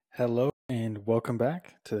Hello and welcome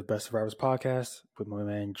back to the Best of Hours podcast with my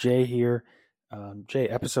man Jay here. Jay,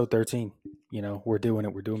 episode 13. We're doing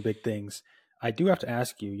it. We're doing big things. I do have to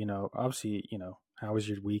ask you, obviously, how was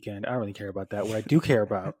your weekend? I don't really care about that. What I do care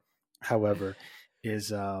about, however,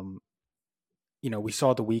 is, we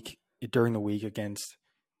saw during the week against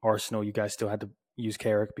Arsenal, you guys still had to use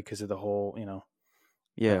Carrick because of the whole,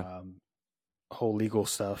 Yeah. um, whole legal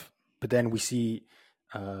stuff. But then we see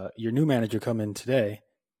your new manager come in today.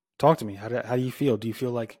 Talk to me. How do you feel? Do you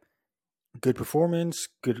feel like good performance,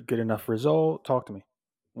 good enough result? Talk to me.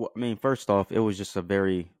 Well, I mean, first off, it was just a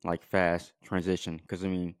very fast transition because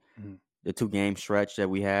Mhm. the 2 game stretch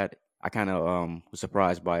that we had, I kind of was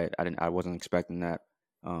surprised by it. I wasn't expecting that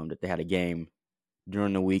they had a game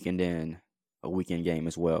during the week and then a weekend game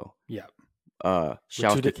as well. Yeah, with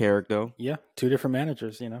Shouts to Carrick though. two different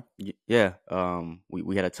managers. Yeah.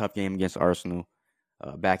 We had a tough game against Arsenal,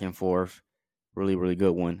 back and forth, really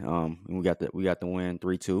good one. And we got the win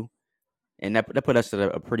 3-2, and that put us at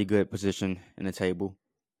a pretty good position in the table.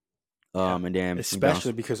 Yeah, And then we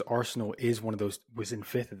especially bounced. because Arsenal is one of those was in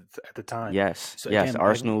fifth at the time. Yes, So yes. again, like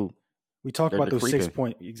Arsenal, we talk they're about they're those six creeping.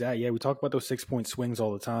 point exactly. Yeah, we talk about those 6 point swings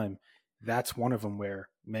all the time. That's one of them where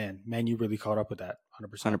man, you really caught up with that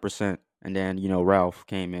 100%. 100%. And then Ralph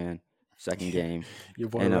came in second game, Your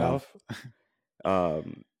boy and Ralph.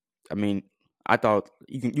 um, I mean, I thought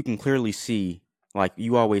you can clearly see, like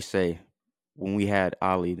you always say, when we had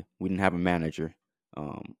Ali, we didn't have a manager.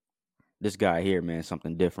 Um, this guy here, man,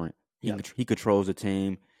 something different. He Yep. he controls the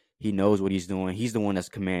team. He knows what he's doing. He's the one that's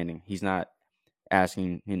commanding. He's not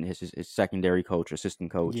asking his secondary coach,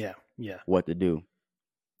 assistant coach, Yeah. Yeah. what to do.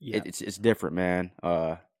 Yeah. It's different, man.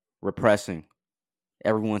 We're pressing.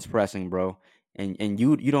 Everyone's pressing, bro. And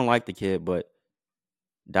you don't like the kid, but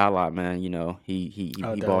Dalot, man, Oh, he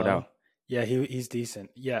balled Delo. out. Yeah, he's decent.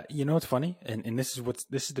 Yeah, what's funny, and this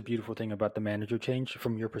is the beautiful thing about the manager change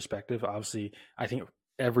from your perspective. Obviously, I think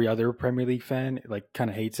every other Premier League fan like kind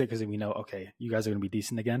of hates it because we know, okay, you guys are going to be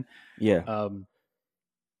decent again. Yeah, Um,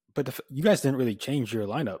 but you guys didn't really change your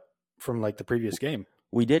lineup from like the previous game.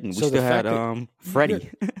 we didn't. We So the still had fact that you,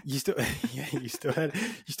 Freddie. you still yeah, you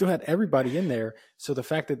still had everybody in there. So the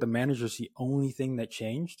fact that the manager's the only thing that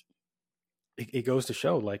changed, it goes to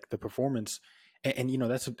show like the performance, and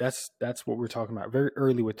that's what we're talking about very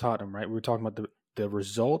early with Tottenham, right? We were talking about the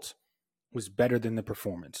result was better than the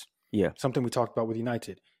performance. Yeah, Something we talked about with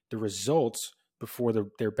United, the results before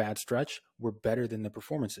their bad stretch were better than the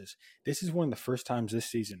performances. This is one of the first times this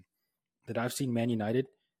season that I've seen Man United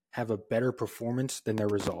have a better performance than their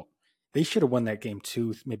result. They should have won that game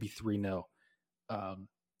 2, maybe 3-0. Um,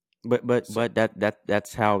 so but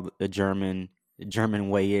that's how the German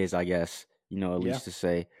way is, I guess. At yeah, least to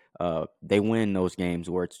say, they win those games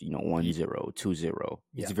where it's 1-0, 2-0.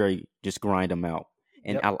 It's yeah, very just grind them out,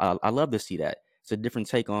 and yep. I love to see that. It's a different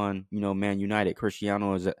take on Man United.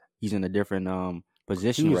 Cristiano he's in a different He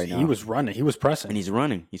position was right he now, was running, he was and pressing. he's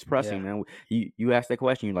running, he's pressing, Yeah, man. You asked that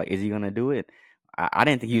question, you're like, is he gonna do it? I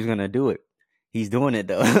didn't think he was gonna do it. He's doing it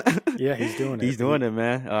though. yeah, he's doing He's it. doing it,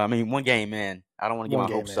 man. I mean, one game, man. I don't want to get One my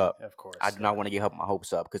game hopes in, up. of I course. do not want to get my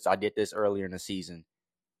hopes up because I did this earlier in the season.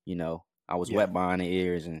 I was Yeah, wet behind the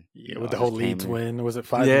ears, and yeah, with I the whole just came Leeds in. win, was it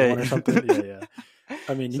Yeah. 5-1 or something? Yeah, yeah.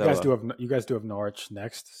 I mean, So you guys do have Norwich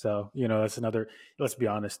next, so that's another. Let's be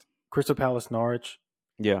honest, Crystal Palace, Norwich,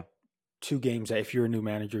 yeah, two games that if you're a new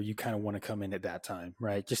manager, you kind of want to come in at that time,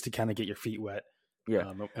 right? Just to kind of get your feet wet, yeah.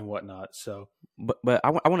 and whatnot. So But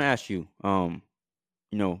I want to ask you,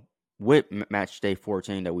 you know, with match day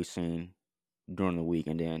 14 that we seen during the week,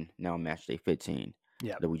 and then now match day 15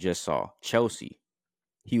 yeah, that we just saw, Chelsea,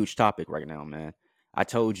 huge topic right now, man. I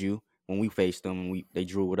told you when we faced them, they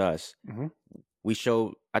drew with us. hmm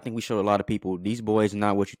I think we showed a lot of people these boys are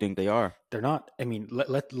not what you think they are. they're not. I mean,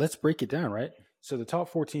 let's break it down, right? So the top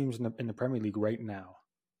four teams in the Premier League right now: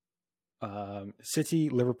 City,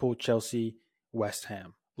 Liverpool, Chelsea, West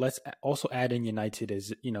Ham. Let's also add in United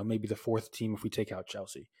as maybe the fourth team if we take out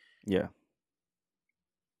Chelsea. Yeah,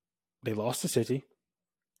 They lost to City.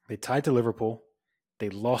 They tied to Liverpool. They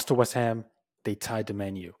lost to West Ham. They tied to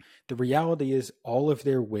Man U. The reality is, all of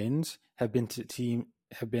their wins have been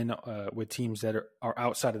with teams that are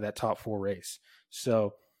outside of that top four race.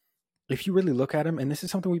 So if you really look at them, and this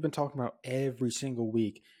is something we've been talking about every single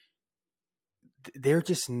week, they're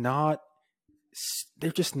just not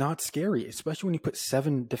scary, especially when you put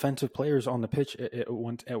 7 defensive players on the pitch at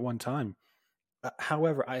one time.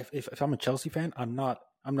 However, if I'm a Chelsea fan, I'm not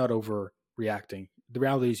overreacting. The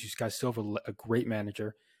reality is, you guys still have a great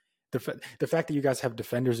manager. The fact that you guys have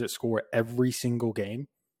defenders that score every single game.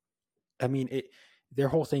 I mean, their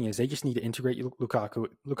whole thing is they just need to integrate Lukaku.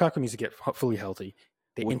 Lukaku needs to get fully healthy.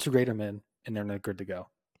 They integrate them in, and they're good to go.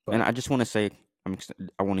 But, and I just want to say,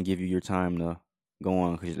 I want to give you your time to go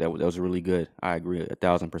on because that was really good. I agree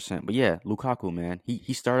 1,000%. But yeah, Lukaku, man,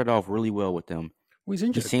 he started off really well with them. well, he's He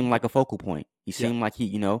injured. seemed like a focal point. He seemed like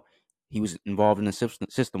he was involved in the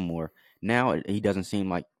system more. Now he doesn't seem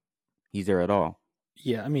like he's there at all.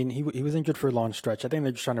 Yeah, I mean, he was injured for a long stretch. I think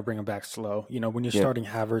they're just trying to bring him back slow. When you're starting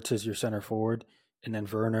Havertz as your center forward and then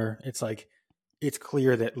Werner, it's like it's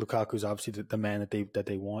clear that Lukaku's obviously the man that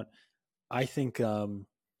they want. I think when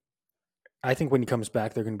he comes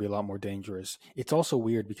back, they're going to be a lot more dangerous. It's also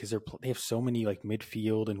weird because they have so many like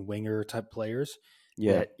midfield and winger type players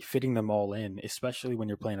that fitting them all in, especially when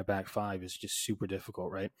you're playing a back five, is just super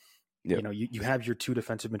difficult, right? Yep. You have your 2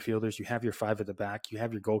 defensive midfielders, you have your 5 at the back, you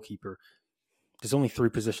have your goalkeeper. There's only 3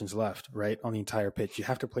 positions left, right, on the entire pitch. You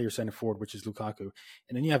have to play your center forward, which is Lukaku.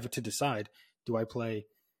 And then you have to decide, do I play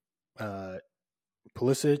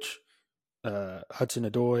Pulisic,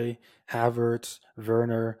 Hudson-Odoi, Havertz,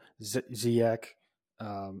 Werner, Ziyech?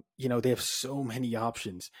 They have so many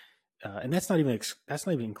options. And that's not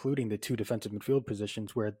even including the 2 defensive midfield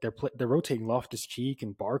positions where they're rotating Loftus-Cheek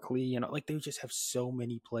and Barkley. They just have so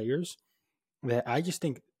many players that I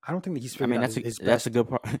don't think that he's figured out his best. That's a good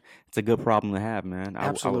it's a good problem to have, man.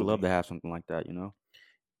 I would love to have something like that,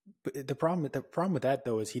 But the problem with that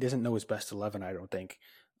though is he doesn't know his best 11. I don't think,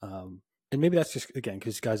 and maybe that's just again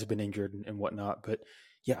because guys have been injured and whatnot. But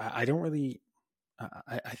yeah, I don't really.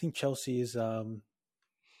 I think Chelsea is.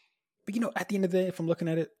 But at the end of the day, if I'm looking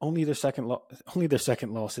at it, only their second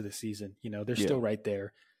loss of the season. They're still right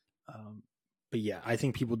there. But yeah, I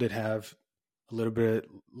think people did have a little bit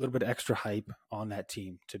extra hype on that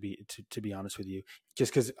team to be honest with you,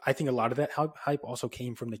 just because I think a lot of that hype also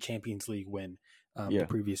came from the Champions League win the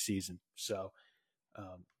previous season. So,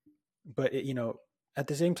 but at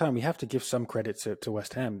the same time, we have to give some credit to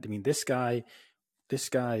West Ham. I mean, this guy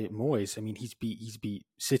Moyes. I mean, he's beat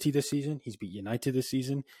City this season. He's beat United this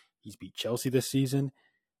season. He's beat Chelsea this season.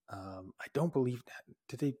 I don't believe that.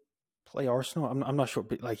 Did they play Arsenal? I'm not sure,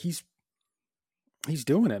 but like he's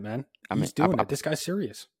doing it, man. He's doing it. This guy's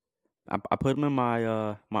serious. I put him in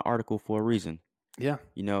my my article for a reason. Yeah.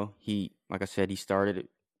 He, like I said, he started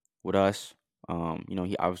with us.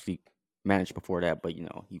 He obviously managed before that, but he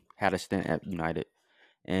had a stint at United,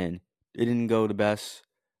 and it didn't go the best.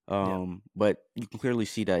 But you can clearly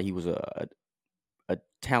see that he was a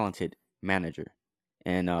talented manager.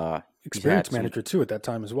 And experienced manager too at that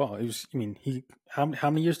time as well. It was, I mean, how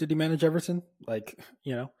many years did he manage Everton?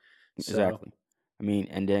 Exactly. I mean,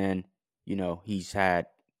 and then he's had,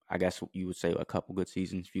 I guess you would say, a couple good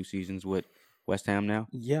seasons, few seasons with West Ham now.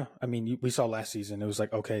 Yeah, I mean, we saw last season. It was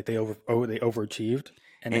like, okay, they overachieved,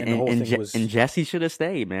 and the whole thing was. And Jesse should have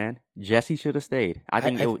stayed, man. Jesse should have stayed. I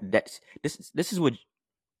think this is what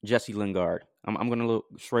Jesse Lingard. I'm gonna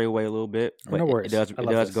stray away a little bit, but no worries. It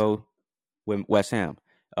does go with West Ham.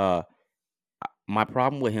 My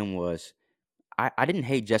problem with him was I didn't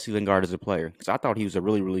hate Jesse Lingard as a player because I thought he was a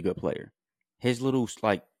really, really good player. His little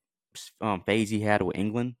phase he had with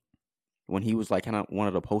England when he was like kind of one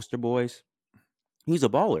of the poster boys, he was a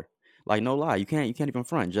baller. Like, no lie, you can't even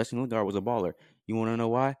front. Jesse Lingard was a baller. You want to know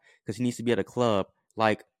why? Because he needs to be at a club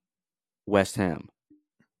like West Ham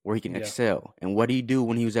where he can excel. And what did he do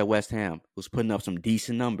when he was at West Ham? Was putting up some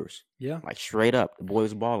decent numbers. Yeah. Like straight up, the boy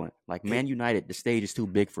was balling. Like Man United, the stage is too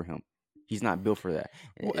big for him. He's not built for that.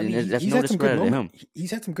 Well, I mean, that's no discredit to him.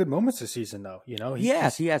 He's had some good moments this season, though. He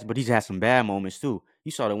has, but he's had some bad moments too.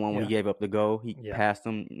 You saw the one when he gave up the goal. He passed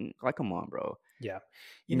him. Like, come on, bro. Yeah.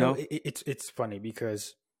 It's funny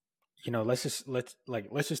because, let's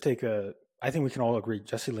just take I think we can all agree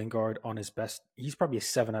Jesse Lingard on his best. He's probably a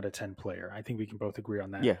 7 out of 10 player. I think we can both agree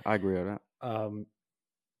on that. Yeah, I agree on that.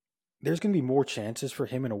 There's going to be more chances for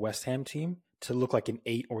him in a West Ham team to look like an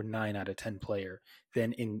 8 or 9 out of 10 player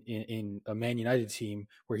than in a Man United team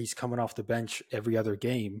where he's coming off the bench every other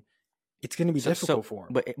game. It's going to be difficult for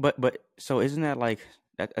him. But so isn't that like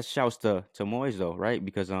that shouts to Moyes though, right?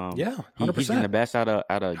 Because 100%. He's getting the best out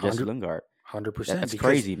of Jesse Lingard. 100%. That's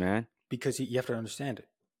crazy, man. Because you have to understand it.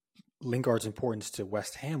 Lingard's importance to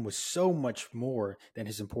West Ham was so much more than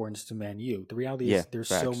his importance to Man U. The reality is there's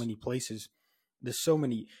so many places. There's so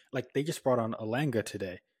many, like they just brought on Alanga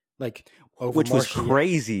today. Like which was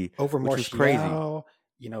crazy. Over Martial,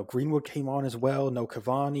 Greenwood came on as well. No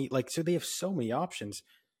Cavani. Like, so they have so many options,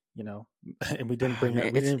 and we didn't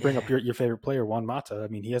bring up your favorite player, Juan Mata. I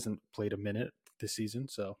mean, he hasn't played a minute this season,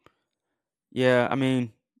 so. Yeah, I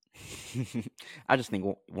mean, I just think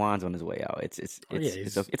Juan's on his way out. It's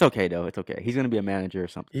okay though. It's okay. He's gonna be a manager or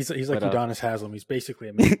something. He's like Udonis Haslem. He's basically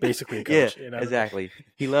a coach. Exactly.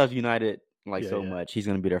 He loves United so much. He's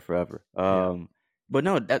gonna be there forever. But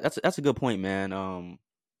no, that's a good point, man.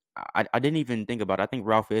 I didn't even think about it. I think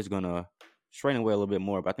Ralph is gonna strain away a little bit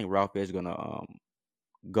more, but I think Ralph is gonna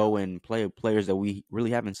go and play players that we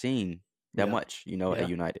really haven't seen that Yeah, much, at yeah,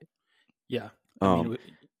 United. yeah. I mean, Um,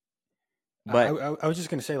 but I was just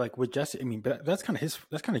gonna say, like, with Jesse. I mean, but that's kind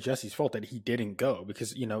of Jesse's fault that he didn't go,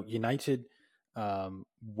 because United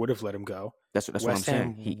would have let him go. that's what I'm West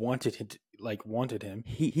saying. Ham wanted him, wanted him.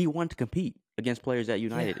 He wanted to compete against players at Yeah,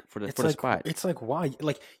 United for the it's like spot, why?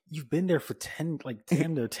 Like, you've been there for 10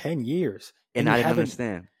 years, and and you I didn't haven't.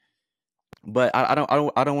 understand. But I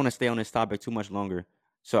don't want to stay on this topic too much longer.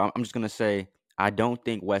 So I'm just gonna say I don't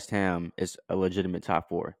think West Ham is a legitimate top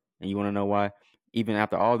four, and you want to know why? Even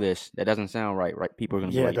after all this, that doesn't sound right. Right? People are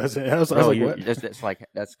gonna be Yeah, it like, doesn't. I was "Bro, like, what?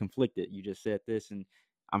 that's conflicted." You just said this, and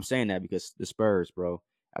I'm saying that because the Spurs, bro.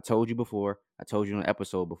 I told you before. I told you in an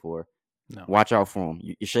episode before. No, Watch out for them.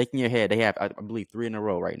 You're shaking your head. They have, I believe, 3 in a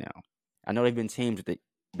row right now. I know they've been teams that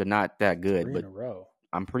they're not that good, 3 in but a row.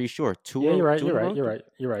 I'm pretty sure Yeah, you're right. two You're in a right. row. You're right.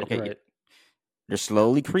 You're right. You're Okay, right. they're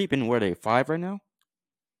slowly creeping. Where are they 5 right now?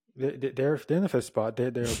 They're in the fifth spot. They're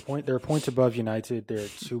a point above United. They're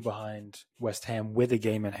 2 behind West Ham with a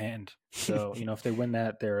game in hand. So if they win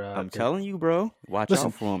that, I'm they're telling you, bro. Watch listen.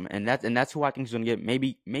 out for them, and that's who I think is gonna get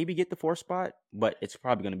maybe get the 4th spot, but it's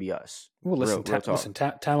probably gonna be us. Well, listen, Real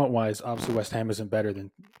talk. talent wise, obviously West Ham isn't better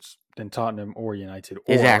than Tottenham or United or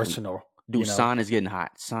Exactly. Arsenal. Dude, Son is getting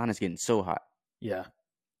hot. Son is getting so hot. Yeah,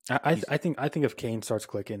 I think if Kane starts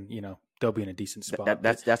clicking, they'll be in a decent spot.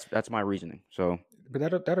 That's my reasoning. So,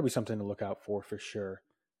 but that'll be something to look out for sure.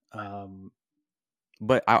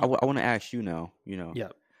 But I want to ask you now. Yeah.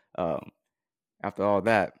 After all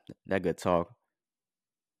that good talk,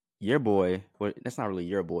 your boy. Well, that's not really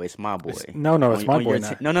your boy. It's my boy. No, it's my boy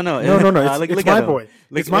now. No. No. It's my boy.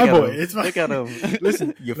 It's my boy. Look at him.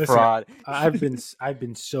 Listen, you fraud. I've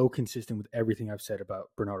been so consistent with everything I've said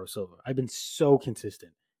about Bernardo Silva. I've been so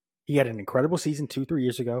consistent. He had an incredible season 2-3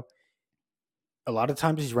 years ago. A lot of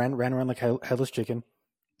times he's ran around like headless chicken.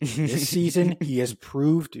 This season he has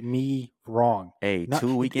proved me wrong. Hey,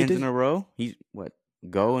 2 weekends in a row. He's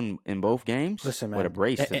go in both games. Listen, man, what a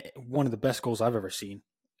brace! One of the best goals I've ever seen.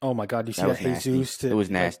 Oh my God, you see that Jesus? It was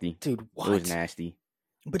nasty, dude. What? It was nasty.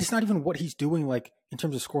 But it's not even what he's doing, like, in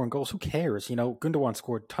terms of scoring goals. Who cares? Gundogan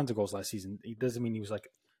scored tons of goals last season. It doesn't mean he was like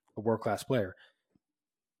a world-class player.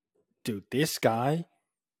 Dude, this guy,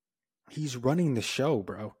 he's running the show,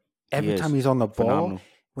 bro. Every time he's on the ball, phenomenal.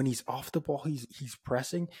 When he's off the ball, he's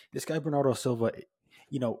pressing. This guy, Bernardo Silva,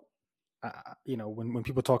 when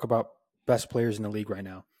people talk about best players in the league right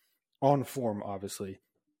now, on form, obviously.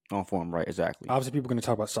 On form, right, exactly. Obviously, people are going to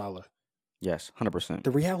talk about Salah. Yes, 100%.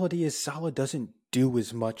 The reality is Salah doesn't do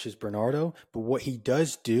as much as Bernardo, but what he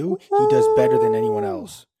does do, he does better than anyone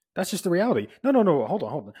else. That's just the reality. No. Hold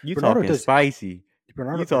on. You talking spicy.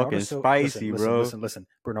 Bernardo spicy, bro. Listen.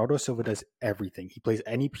 Bernardo Silva does everything. He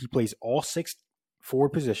plays all 6 forward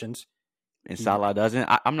positions. And Salah doesn't.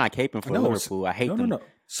 I'm not caping for Liverpool. I hate them. No.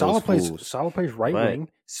 Salah plays right wing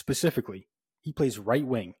specifically. He plays right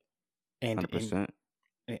wing, and 100%.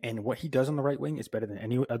 And what he does on the right wing is better than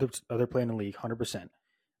any other player in the league, 100%.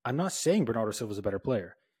 I'm not saying Bernardo Silva is a better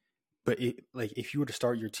player, but if you were to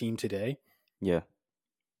start your team today, yeah,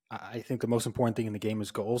 I think the most important thing in the game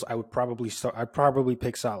is goals. I'd probably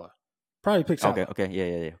pick Salah. Okay,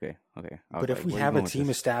 yeah, okay. But if we have a team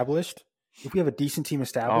established, if we have a decent team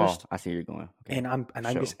established, I see where you're going. Okay. And I'm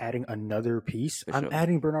just adding another piece. I'm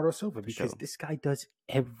adding Bernardo Silva because this guy does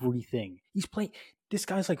everything. He's playing. This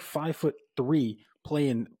guy's like 5'3",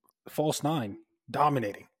 playing false 9,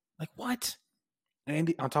 dominating. Like, what?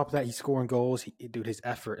 And on top of that, he's scoring goals. His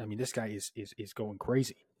effort. I mean, this guy is going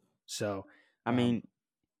crazy. So, I mean,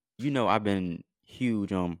 I've been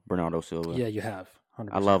huge on Bernardo Silva. Yeah, you have. 100%.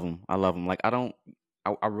 I love him. Like,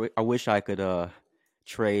 I wish I could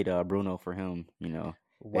trade Bruno for him.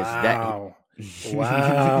 Wow.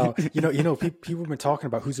 Wow. People have been talking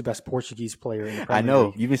about who's the best Portuguese player in the Premier League. I know.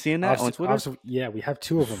 League. You've been seeing that on Twitter? Yeah, we have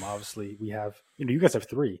 2 of them, obviously. We have, you guys have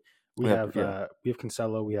 3. We have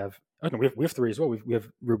Cancelo. We have 3 as well. We have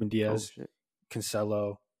Ruben Diaz,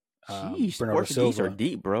 Cancelo, Jeez, Bernardo Portuguese Silva. are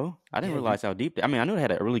deep, bro. I didn't realize how deep. I mean, I knew they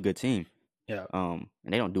had a really good team. Yeah. And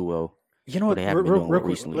they don't do well. You know what? Real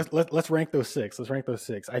quick, let's rank those 6.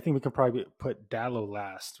 I think we can probably put Dalot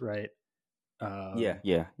last, right?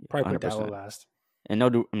 Yeah. Probably 100%. put Dalot last. And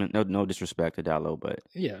no disrespect to Dalot, but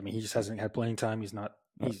yeah, I mean, he just hasn't had playing time. He's not.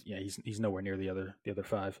 He's nowhere near the other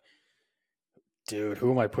 5. Dude,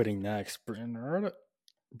 who am I putting next? Bernardo.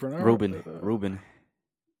 Ruben.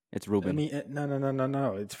 It's Ruben. I mean,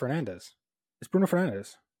 no. It's Fernandes. It's Bruno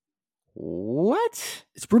Fernandes. What?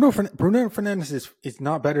 It's Bruno Fernandes is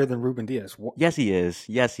not better than Ruben Diaz. Yes, he is.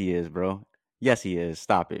 Yes, he is, bro. Yes, he is.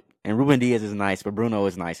 Stop it. And Ruben Diaz is nice, but Bruno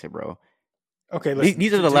is nicer, bro. Okay, listen.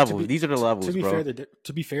 These are the levels. These are the levels, bro.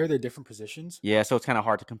 To be fair, they're different positions. Yeah, so it's kind of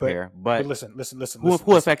hard to compare. But listen.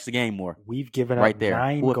 Who affects the game more? We've given right up there.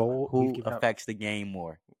 9 goals. Who affects the game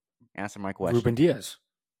more? Answer my question. Ruben Diaz.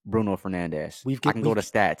 Bruno Fernandes. I can go to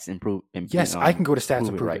stats and prove. Yes, I can go to stats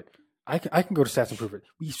and prove it. I can go to stats and prove it.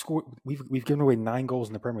 We've given away 9 goals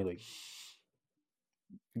in the Premier League.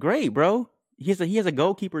 Great, bro. He has a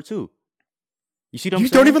goalkeeper too. You see what I'm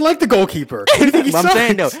saying? You don't even like the goalkeeper. You think he sucks? I'm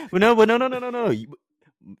saying though. No.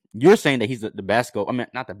 You're saying that he's the best goal. I mean,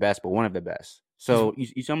 not the best, but one of the best. So you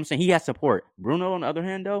see what I'm saying? He has support. Bruno, on the other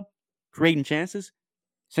hand, though, creating chances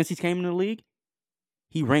since he came in the league,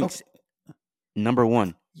 he ranks number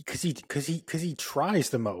 1. Because he tries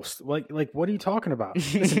the most. Like what are you talking about?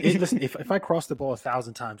 Listen, if I cross the ball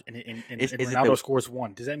 1,000 times and Ronaldo scores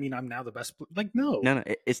 1, does that mean I'm now the best? Like no.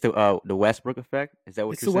 It's the Westbrook effect. Is that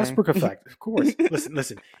what it's you're saying? It's the saying? Westbrook effect, of course.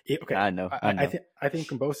 Listen. Okay, I know. I think we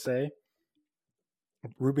can both say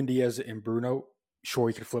Ruben Diaz and Bruno. Sure,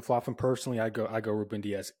 you could flip flop him. Personally, I go Ruben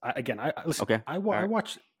Diaz. Listen. Okay. I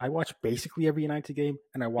watch basically every United game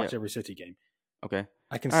and I watch every City game. Okay.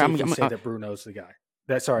 I can safely say that Bruno's the guy.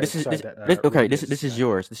 This is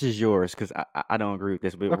yours. This is yours because I don't agree with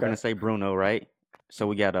this. But we're gonna say Bruno, right? So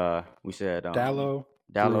we got we said Dalot,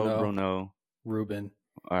 Bruno, Ruben.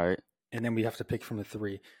 All right, and then we have to pick from the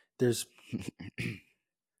 3. There's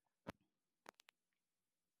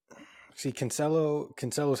see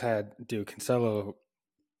Cancelo's had Cancelo.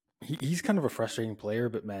 He's kind of a frustrating player,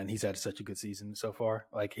 but man, he's had such a good season so far.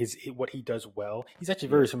 Like what he does well, he's actually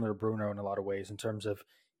very similar to Bruno in a lot of ways in terms of.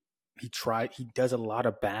 He does a lot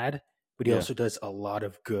of bad, but he also does a lot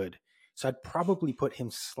of good. So I'd probably put him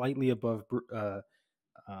slightly above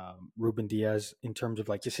Ruben Diaz in terms of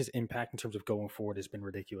like just his impact in terms of going forward has been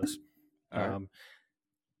ridiculous. Right.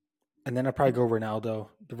 And then I'd probably go Ronaldo.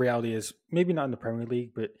 The reality is maybe not in the Premier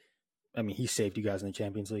League, but I mean, he saved you guys in the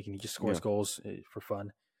Champions League and he just scores goals for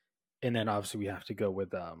fun. And then obviously we have to go with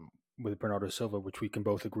Bernardo Silva, which we can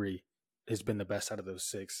both agree has been the best out of those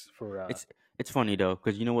 6 for It's funny though,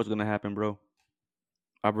 because you know what's gonna happen, bro.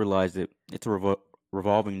 I've realized it. It's a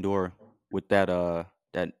revolving door with that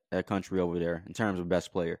country over there in terms of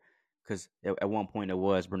best player. Because at one point it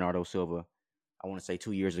was Bernardo Silva. I want to say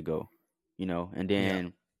 2 years ago, and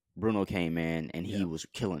then Bruno came in and he was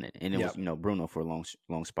killing it, and it was Bruno for a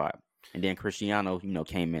long spot, and then Cristiano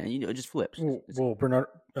came in, and it just flips. Well,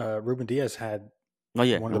 Ruben Diaz had. One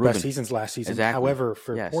of the best seasons last season. Exactly. However,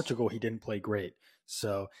 for Portugal, he didn't play great.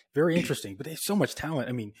 So very interesting. But they have so much talent.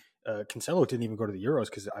 I mean, Cancelo didn't even go to the Euros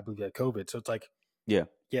because I believe he had COVID. So it's like, they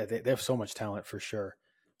have so much talent for sure.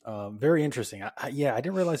 Very interesting. I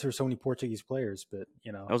didn't realize there were so many Portuguese players, but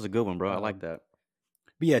that was a good one, bro. I like that.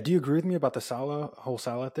 But yeah, do you agree with me about the whole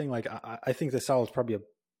Salah thing? Like, I think the Salah is probably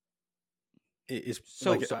I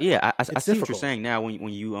see what you're saying now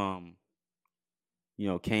when you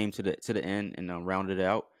came to the end and rounded it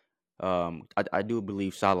out. I do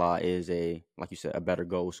believe Salah is like you said, a better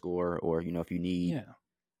goal scorer, or if you need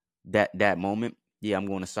that moment, I'm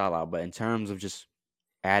going to Salah. But in terms of just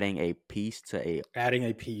adding a piece to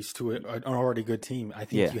an already good team, I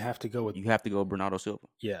think you have to go with Bernardo Silva.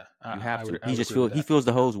 Yeah, you have to. He feels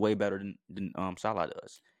the hose way better than Salah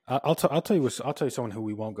does. I'll tell you someone who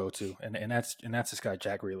we won't go to, and that's this guy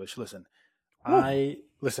Jack Grealish. Listen.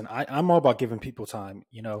 I'm all about giving people time.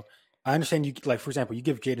 I understand you, like, for example, you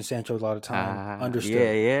give Jadon Sancho a lot of time.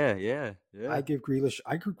 Understood. Yeah. I give Grealish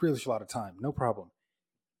a lot of time. No problem.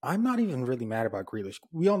 I'm not even really mad about Grealish.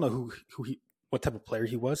 We all know what type of player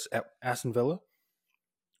he was at Aston Villa.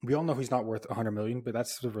 We all know he's not worth $100 million, but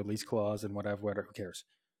that's the release clause and whatever. Who cares?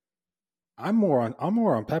 I'm more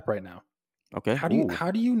on Pep right now. Okay. How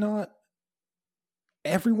do you not?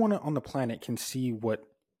 Everyone on the planet can see what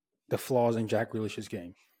the flaws in Jack Grealish's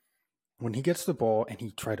game. When he gets the ball and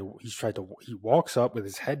he walks up with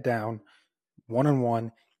his head down,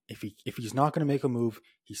 1-on-1. If he's not going to make a move,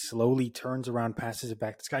 he slowly turns around, passes it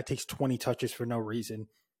back. This guy takes 20 touches for no reason.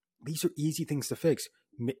 These are easy things to fix.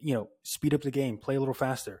 Speed up the game, play a little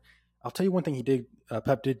faster. I'll tell you one thing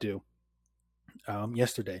Pep did do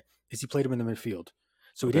yesterday is he played him in the midfield.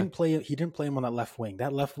 So he didn't play him on that left wing.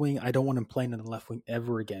 That left wing, I don't want him playing in the left wing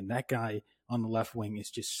ever again. That guy on the left wing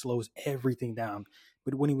just slows everything down.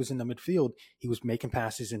 But when he was in the midfield, he was making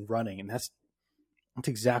passes and running, and that's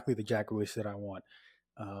exactly the Jack Grealish that I want.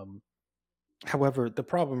 However, the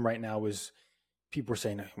problem right now is people are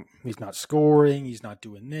saying he's not scoring, he's not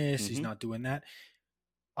doing this, he's not doing that.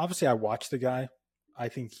 Obviously, I watch the guy. I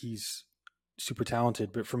think he's super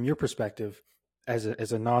talented. But from your perspective, as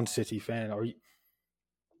a non-City fan,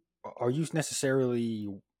 are you necessarily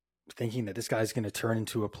thinking that this guy's going to turn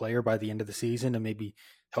into a player by the end of the season and maybe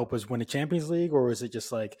help us win a Champions League, or is it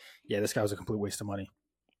just like, yeah, this guy was a complete waste of money?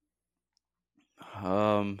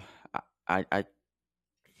 Um, I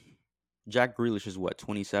Jack Grealish is what,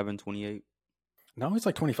 27, 28? No, he's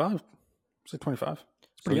like 25. He's like 25. It's So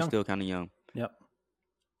pretty he's young. still kind of young. Yep.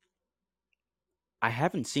 I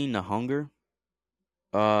haven't seen the hunger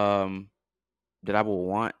um that I will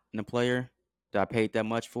want in a player that I paid that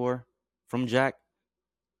much for from Jack.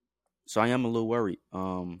 So I am a little worried.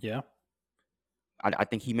 Yeah. I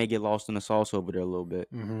think he may get lost in the sauce over there a little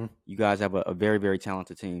bit. Mm-hmm. You guys have a very, very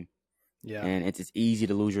talented team, Yeah. and it's easy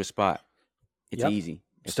to lose your spot. It's Yep. easy.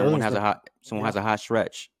 If Sterling's someone has a hot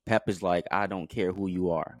stretch, Pep is like, I don't care who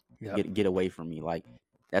you are. Yep. Get away from me. Like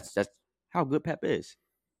that's how good Pep is.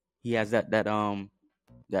 He has that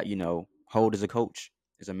hold as a coach,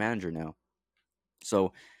 as a manager now.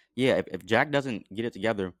 So yeah, if Jack doesn't get it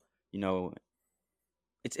together, you know,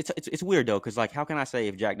 it's weird though, because like, how can I say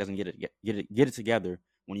if Jack doesn't get it together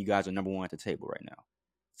when you guys are number one at the table right now?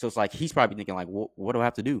 So it's like he's probably thinking like, what do I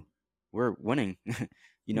have to do? We're winning,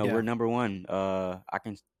 Yeah. we're number one. I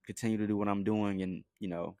can continue to do what I'm doing and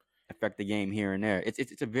affect the game here and there.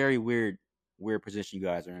 It's a very weird position you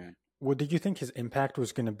guys are in. Well, did you think his impact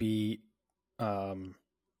was going to be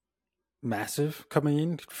massive coming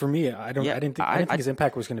in? For me, I didn't think his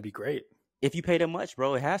impact was going to be great. If you pay that much,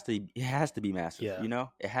 bro, it has to be massive. Yeah.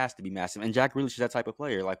 It has to be massive. And Jack Grealish is that type of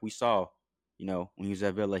player. Like we saw, when he was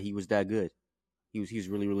at Villa, he was that good. He was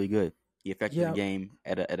really, really good. He affected the game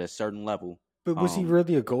at a certain level. But was he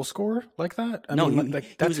really a goal scorer like that?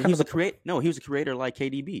 He was a creator like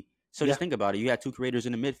KDB. So just think about it. You had two creators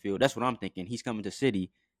in the midfield. That's what I'm thinking. He's coming to City.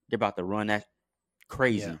 They're about to run that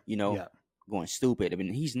crazy, going stupid. I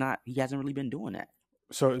mean, he hasn't really been doing that.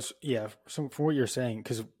 So So from what you're saying,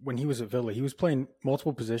 because when he was at Villa, he was playing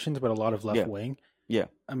multiple positions, but a lot of left wing. Yeah.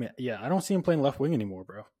 I mean, I don't see him playing left wing anymore,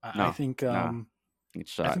 bro. I think I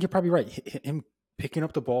think you're probably right. Him picking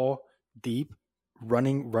up the ball deep,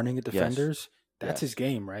 running at defenders. That's his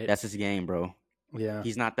game, right? That's his game, bro. Yeah.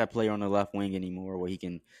 He's not that player on the left wing anymore where he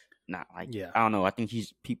can not I don't know. I think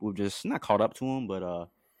people just not caught up to him, but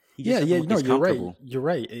you're right. You're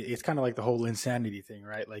right. It's kind of like the whole insanity thing,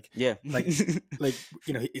 right? Like, like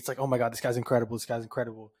it's like, oh my god, this guy's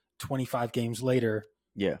incredible. 25 games later,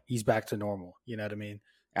 he's back to normal. You know what I mean?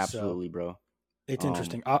 Absolutely, bro. It's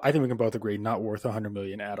interesting. I think we can both agree, not worth $100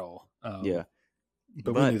 million at all.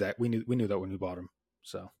 But we knew that. We knew that when we bought him.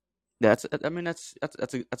 So that's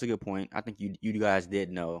a good point. I think you guys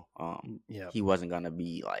did know. He wasn't gonna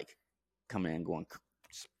be like coming in going.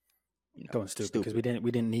 Going stupid because we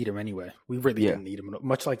didn't need him anyway. We really didn't need him.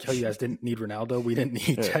 Much like how you guys didn't need Ronaldo, we didn't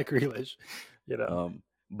need Jack Grealish.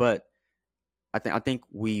 But I think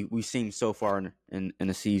we seem so far in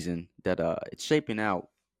the season that it's shaping out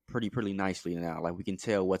pretty nicely now. Like we can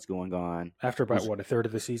tell what's going on after about a third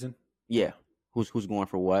of the season. Yeah, who's going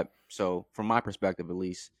for what? So from my perspective, at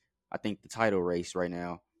least, I think the title race right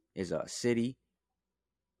now is City,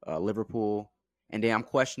 Liverpool. And then I'm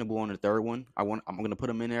questionable on the third one. I'm going to put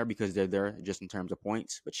them in there because they're there just in terms of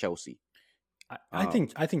points. But Chelsea, I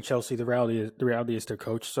think Chelsea. The reality is they're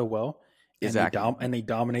coached so well, exactly, and they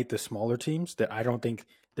dominate the smaller teams that I don't think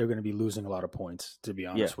they're going to be losing a lot of points. To be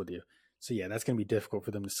honest with you, so that's going to be difficult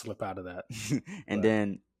for them to slip out of that. And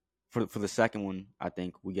then for the second one, I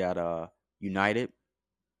think we got United,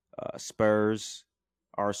 Spurs,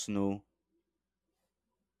 Arsenal,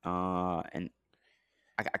 and.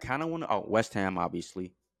 I kind of want to. West Ham,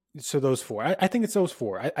 obviously. So those four. I think it's those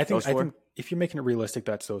four. I think if you're making it realistic,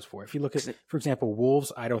 that's those four. If you look at, for example,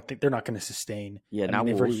 Wolves, I don't think they're not going to sustain. Yeah, not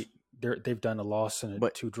Wolves. They've done a loss and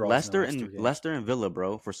two draws. Leicester and Villa,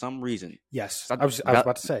 bro. For some reason. Yes, I was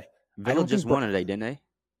about to say. Villa just won today, didn't they?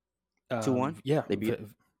 2-1. Yeah, they beat.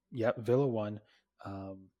 Villa won.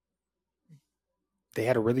 They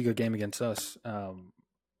had a really good game against us. You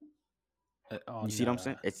see what I'm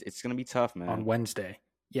saying? It's going to be tough, man. On Wednesday.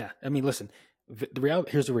 Yeah. I mean, listen,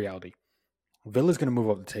 here's the reality. Villa's going to move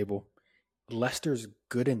up the table. Leicester's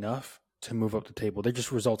good enough to move up the table. Their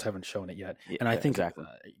just results haven't shown it yet. And I think,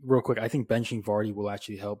 real quick, I think benching Vardy will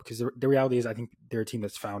actually help because the reality is I think they're a team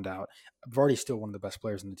that's found out. Vardy's still one of the best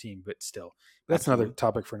players in the team, but still. But that's another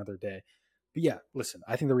topic for another day. But yeah, listen,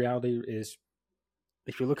 I think the reality is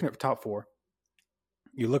if you're looking at the top four,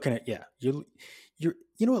 you're looking at you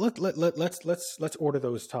know what? Let's order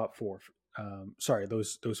those top four.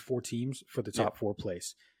 Those four teams for the top four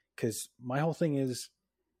place. Because my whole thing is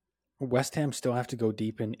West Ham still have to go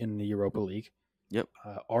deep in the Europa League. Yep.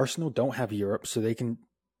 Arsenal don't have Europe, so they can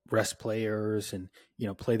rest players and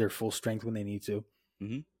play their full strength when they need to.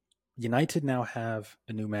 Mm-hmm. United now have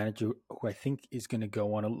a new manager who I think is going to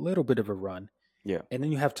go on a little bit of a run. Yeah. And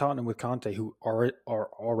then you have Tottenham with Conte, who are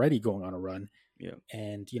already going on a run. Yeah.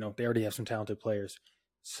 And they already have some talented players.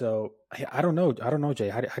 So I don't know. I don't know, Jay.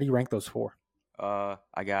 How do you rank those four? I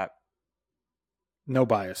got no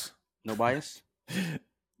bias. No bias.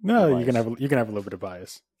 No, bias. you can have a little bit of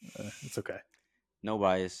bias. It's okay. No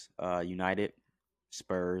bias. United,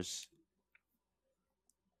 Spurs,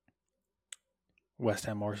 West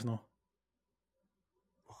Ham, Arsenal.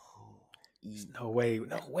 No way.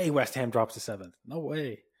 West Ham drops to 7th. No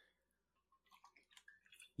way.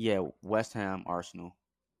 Yeah, West Ham, Arsenal.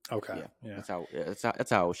 Okay. Yeah. That's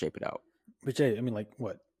how I would shape it out. But Jay, I mean, like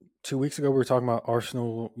what? 2 weeks ago we were talking about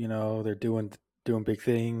Arsenal. They're doing big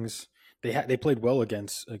things. They played well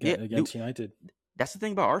against United. That's the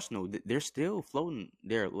thing about Arsenal. They're still floating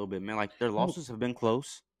there a little bit, man. Like their losses have been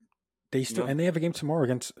close. They still and they have a game tomorrow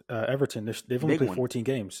against Everton. They've only played 14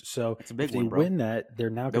 games, so it's a big if they win that, they're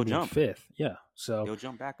now going to be 5th. Yeah, so they'll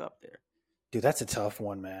jump back up there. Dude, that's a tough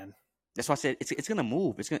one, man. That's why I said it's gonna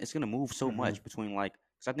move. It's gonna move so much between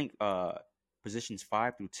because I think positions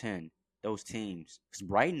 5 through 10, those teams. Because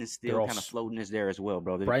Brighton is still kind of floating is there as well,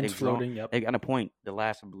 bro. Brighton's floating. Yep. They got a point the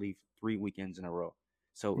last, I believe, 3 weekends in a row.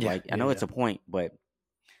 So I know it's a point, but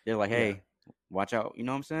they're like, hey, watch out. You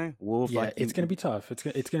know what I'm saying? Wolves. Yeah, it's gonna be tough. It's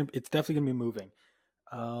definitely gonna be moving.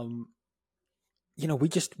 We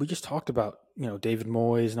just talked about David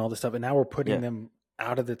Moyes and all this stuff, and now we're putting them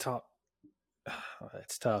out of the top.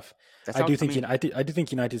 It's tough. I do think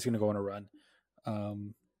United's going to go on a run.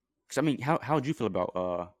 Because I mean, how did you feel about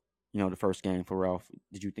the first game for Ralph?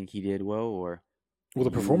 Did you think he did well, or? Well,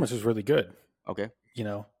 the performance was really good. Okay.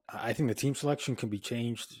 I think the team selection can be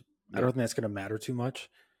changed. Yeah. I don't think that's going to matter too much.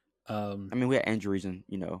 I mean, we had injuries, and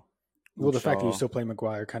Well, the fact that you still play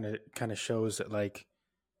Maguire kind of shows that, like,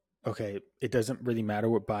 okay, it doesn't really matter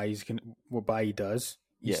what Bailly does.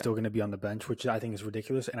 He's still going to be on the bench, which I think is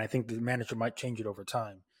ridiculous, and I think the manager might change it over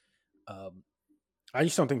time. I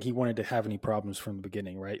just don't think he wanted to have any problems from the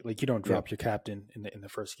beginning, right? Like, you don't drop your captain in the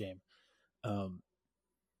first game.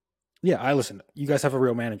 I listen. You guys have a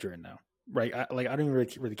real manager in now, right? I don't even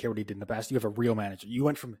really care what he did in the past. You have a real manager. You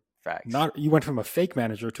went from a fake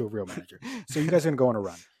manager to a real manager. So you guys are going to go on a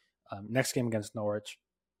run. Next game against Norwich,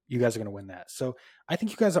 you guys are going to win that. So I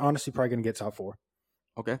think you guys are honestly probably going to get top 4.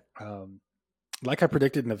 Okay. Like I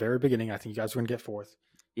predicted in the very beginning, I think you guys are going to get 4th.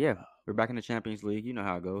 Yeah, we're back in the Champions League. You know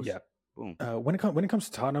how it goes. Yeah. Boom. When it comes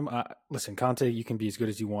to Tottenham, listen, Conte, you can be as good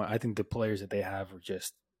as you want. I think the players that they have are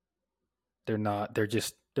just they're not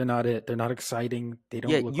it. They're not exciting. They don't.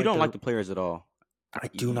 Yeah, you don't like the players at all. I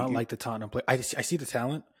do not like the Tottenham play. I see the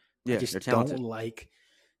talent. Yeah, I just don't like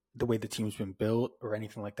the way the team's been built or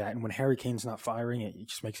anything like that. And when Harry Kane's not firing, it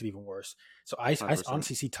just makes it even worse. So I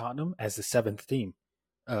honestly see Tottenham as the 7th team.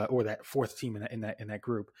 Or that 4th team in that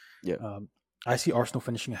group. Yeah. I see Arsenal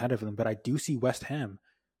finishing ahead of them, but I do see West Ham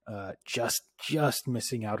just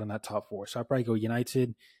missing out on that top 4. So I'd probably go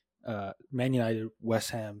United, Man United,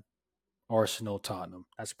 West Ham, Arsenal, Tottenham.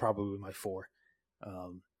 That's probably my 4.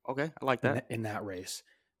 Okay, I like that in that race.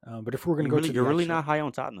 But if we're going to go to you're really not high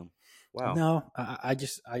on Tottenham. Wow. No, I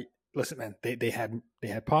listen, man. They had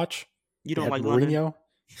Poch. You don't like Mourinho.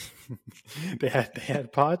 they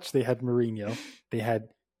had Poch. They had Mourinho. They had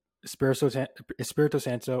Espirito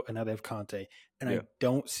Santo, and now they have Conte. And I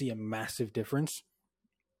don't see a massive difference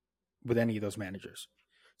with any of those managers.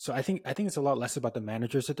 So I think it's a lot less about the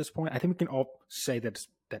managers at this point. I think we can all say that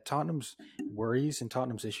Tottenham's worries and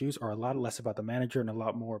Tottenham's issues are a lot less about the manager and a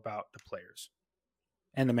lot more about the players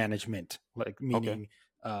and the management, like meaning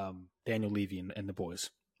Daniel Levy and the boys.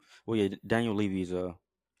 Well, yeah, Daniel Levy's a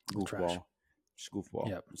goofball. Goofball.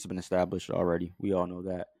 Yeah, it's been established already. We all know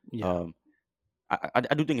that. Yeah. I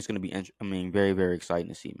do think it's going to be. Very, very exciting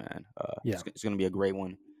to see, man. It's going to be a great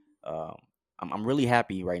one. I'm really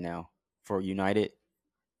happy right now for United.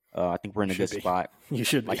 I think we're in a good spot. You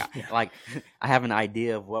should be. I have an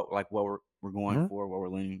idea of what we're going for, what we're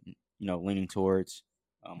leaning towards.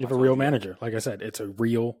 You have a real manager. Like I said, it's a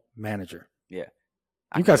real manager. Yeah.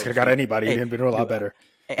 You guys could have got anybody and been a lot better.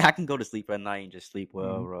 I can go to sleep at night and just sleep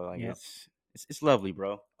well, bro. Like it's lovely,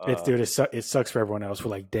 bro. It sucks for everyone else.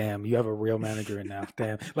 We're like, damn, you have a real manager in now.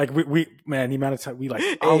 Damn, like we man, the amount of time we like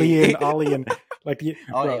Ollie and like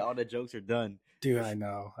all the jokes are done. Dude, I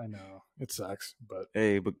know, it sucks, but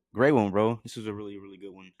great one, bro. This was a really, really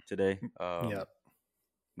good one today.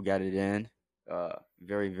 We got it in.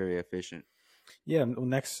 Very, very efficient. Yeah,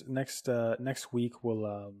 next week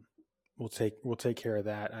we'll take care of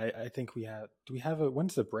that. I think we have. Do we have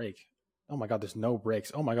when's the break? Oh my God, there's no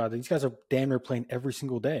breaks. Oh my God, these guys are damn near playing every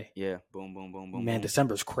single day. Yeah, boom, boom, boom, boom. Man, boom.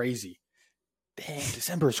 December's crazy. Damn,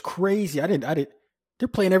 December's crazy. I didn't. They're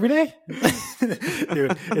playing every day,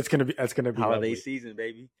 dude. That's gonna be holiday lovely. season,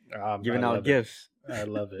 baby. I Giving out love gifts. it. I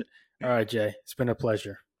love it. All right, Jay. It's been a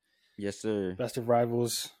pleasure. Yes, sir. Best of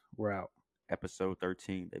Rivals. We're out. Episode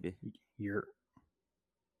 13, baby. You're